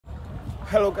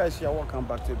Hello guys, yeah, welcome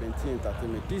back to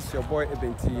Entertainment. This is your boy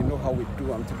Eben. You know how we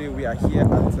do. Today we are here at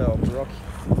Rock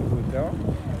Hotel,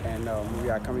 and we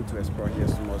are coming to explore here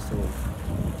tomorrow. So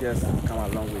just come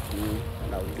along with me,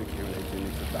 and I will take you on a journey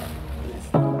to that place.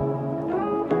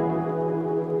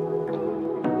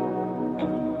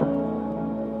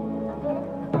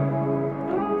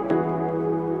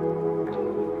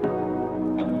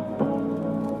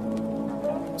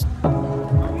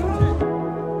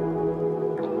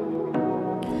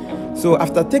 So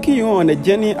after taking you on a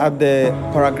journey at the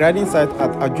paragliding site at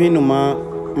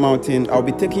Adsense Mountain, I'll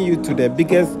be taking you to the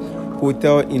biggest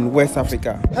hotel in West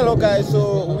Africa. Hello guys,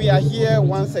 so we are here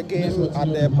once again at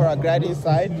the paragliding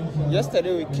site.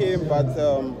 Yesterday we came, but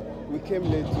we came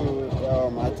late to,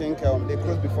 I think they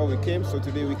closed before we came. So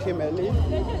today we came early,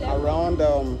 around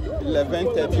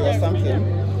 11:30 or something.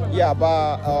 Yeah,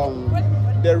 but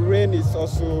the rain is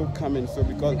also coming, so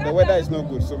because the weather is not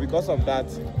good. So because of that,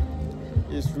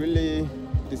 it's really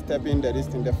disturbing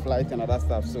the flight and other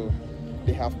stuff, so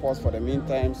they have paused for the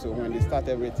meantime. So when they start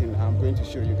everything, I'm going to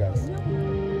show you guys.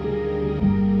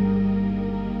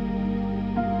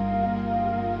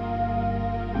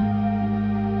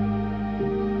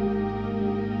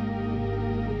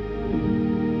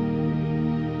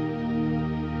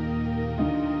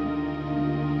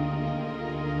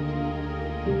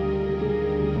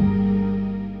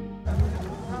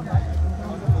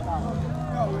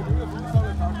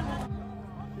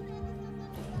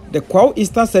 The Kwao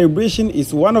Easter celebration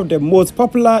is one of the most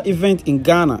popular events in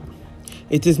Ghana.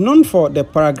 It is known for the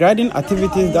paragliding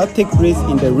activities that take place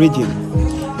in the region.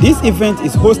 This event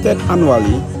is hosted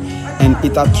annually, and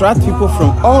it attracts people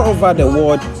from all over the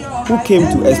world who came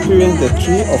to experience the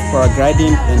thrill of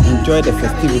paragliding and enjoy the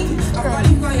festivities.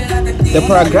 The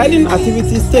paragliding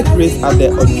activities take place at the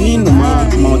Adsense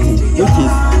Mountain,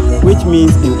 which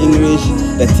means in English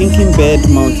the Thinking Bird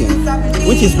Mountain,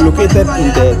 which is located in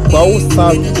the Kwao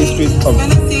South District of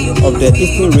the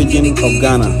Eastern region of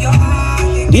Ghana.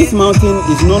 This mountain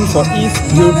is known for its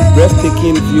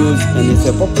breathtaking views and is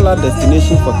a popular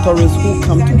destination for tourists who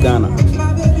come to Ghana.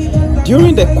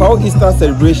 During the Kwao Easter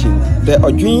celebration, the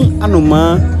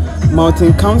Adsense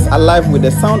Mountain comes alive with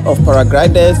the sound of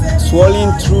paragliders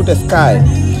swirling through the sky.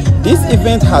 This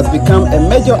event has become a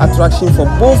major attraction for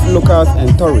both locals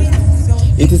and tourists.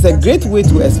 It is a great way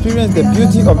to experience the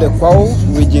beauty of the Kwao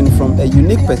region from a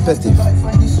unique perspective. On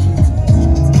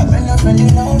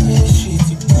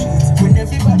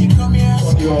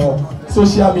your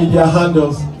social media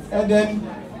handles, and then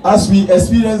as we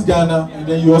experience Ghana, and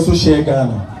then you also share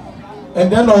Ghana.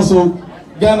 And then also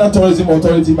Ghana Tourism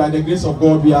Authority, by the grace of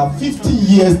God, we are 50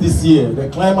 years this year. The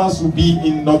climax will be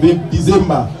in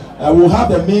December. We'll have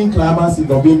the main climax in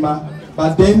November,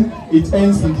 but then it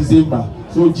ends in December.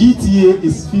 So GTA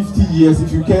is 50 years,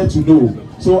 if you care to know.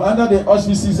 So under the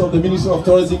auspices of the Ministry of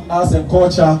Tourism, Arts and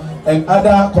Culture and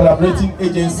other collaborating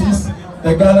agencies,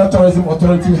 the Ghana Tourism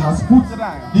Authority has put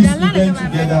this event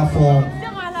together for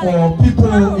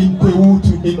people in Peru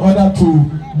in order to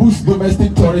boost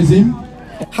domestic tourism.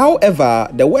 However,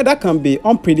 the weather can be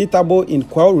unpredictable in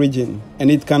Kwao region,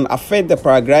 and it can affect the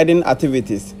paragliding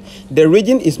activities. The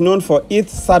region is known for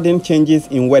its sudden changes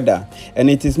in weather,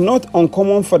 and it is not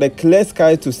uncommon for the clear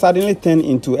sky to suddenly turn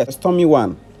into a stormy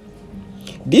one.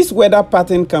 This weather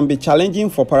pattern can be challenging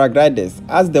for paragliders,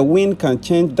 as the wind can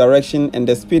change direction and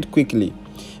the speed quickly,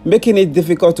 making it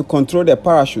difficult to control the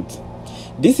parachute.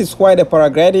 This is why the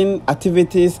paragliding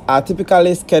activities are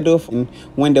typically scheduled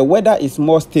when the weather is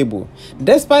more stable.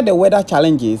 Despite the weather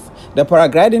challenges, the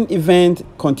paragliding event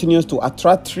continues to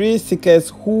attract thrill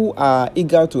seekers who are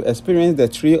eager to experience the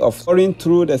thrill of soaring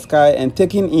through the sky and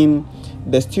taking in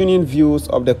the stunning views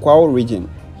of the Kwao region.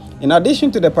 In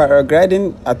addition to the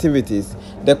paragliding activities,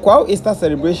 the Kwao Easter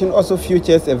celebration also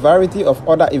features a variety of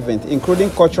other events, including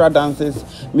cultural dances,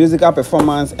 musical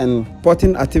performance, and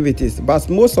sporting activities. But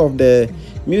most of the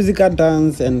musical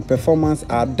dance and performance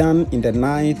are done in the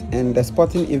night, and the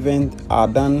sporting events are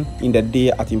done in the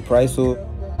day at Impriso.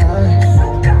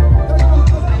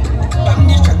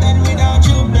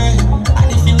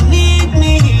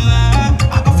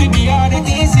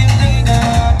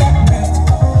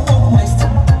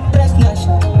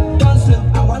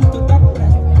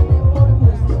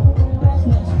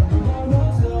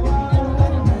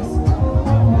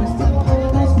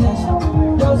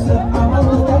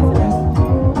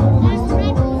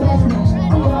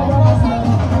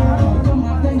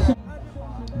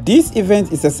 This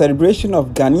event is a celebration of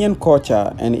Ghanaian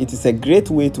culture, and it is a great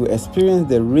way to experience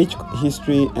the rich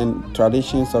history and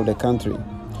traditions of the country.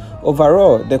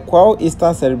 Overall, the Kwao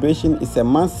Easter celebration is a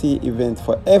must-see event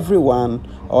for everyone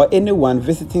or anyone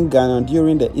visiting Ghana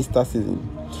during the Easter season.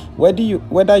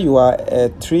 Whether you are a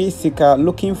thrill seeker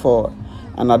looking for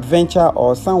an adventure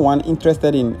or someone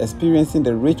interested in experiencing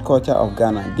the rich culture of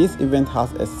Ghana, this event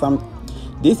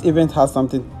has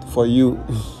something for you.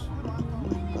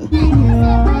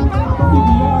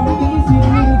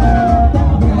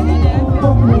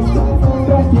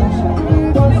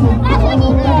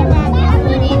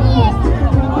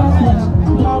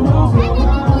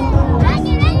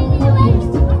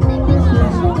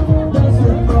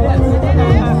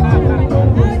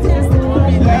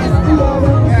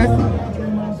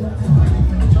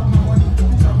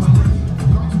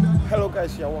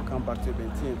 Guys, yeah, welcome back to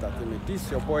Entertainment. This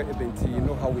is your boy Eben. You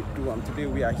know how we do. Today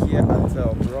we are here at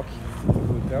Rock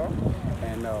Hotel,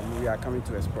 and we are coming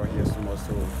to explore here tomorrow.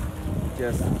 So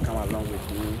just come along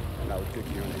with me, and I will take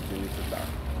you on a journey to that.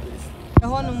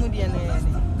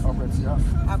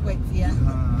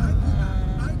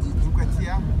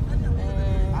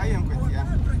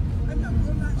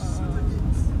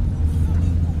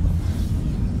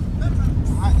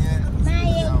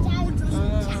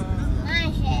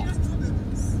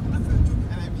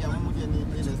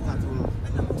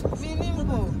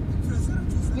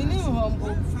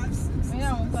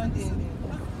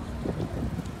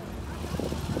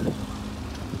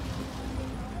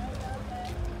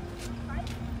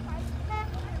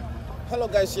 Hello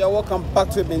guys, yeah, welcome back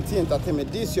to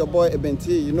Entertainment. This is your boy Eben.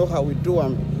 You know how we do.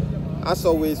 As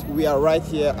always, we are right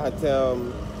here at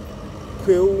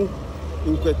Kweu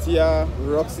in Kwetia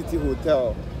Rock City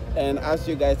Hotel. And as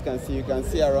you guys can see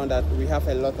around that we have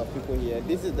a lot of people here.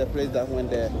 This is the place that when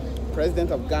the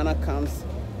president of Ghana comes,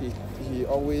 he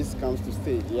always comes to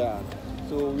stay. Yeah.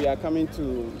 So we are coming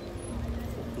to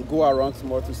go around some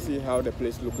more to see how the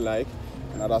place look like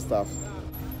and other stuff.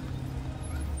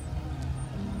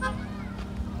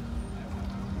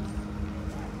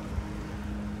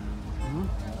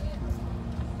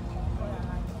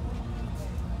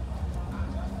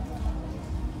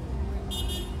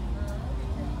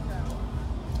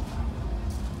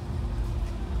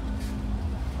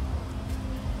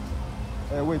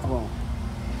 Wait one.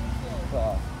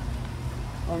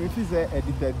 If it's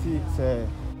edited,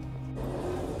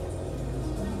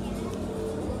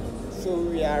 so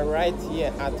we are right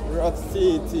here at Rock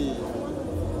City.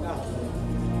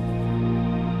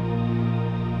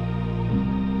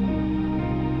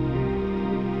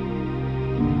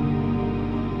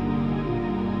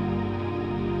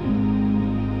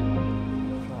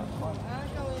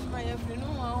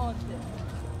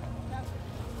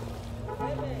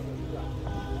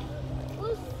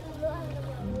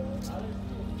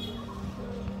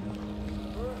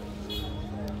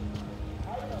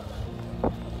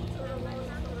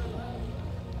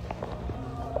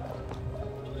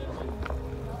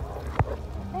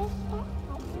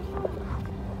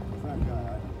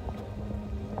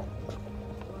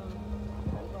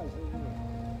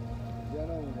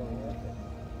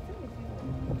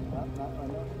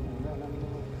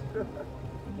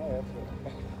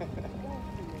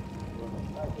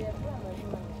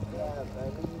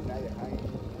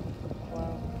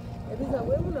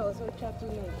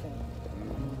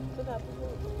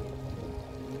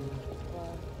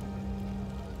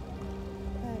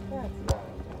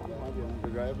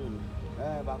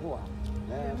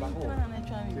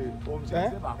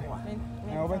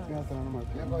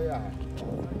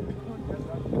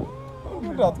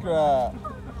 Look at that crap.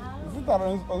 Is it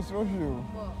on slow view?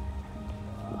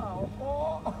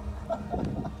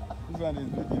 This one is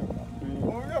video.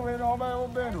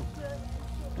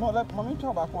 No, let mommy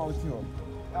talk back one with you.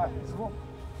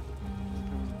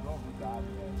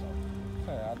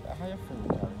 Hey, I have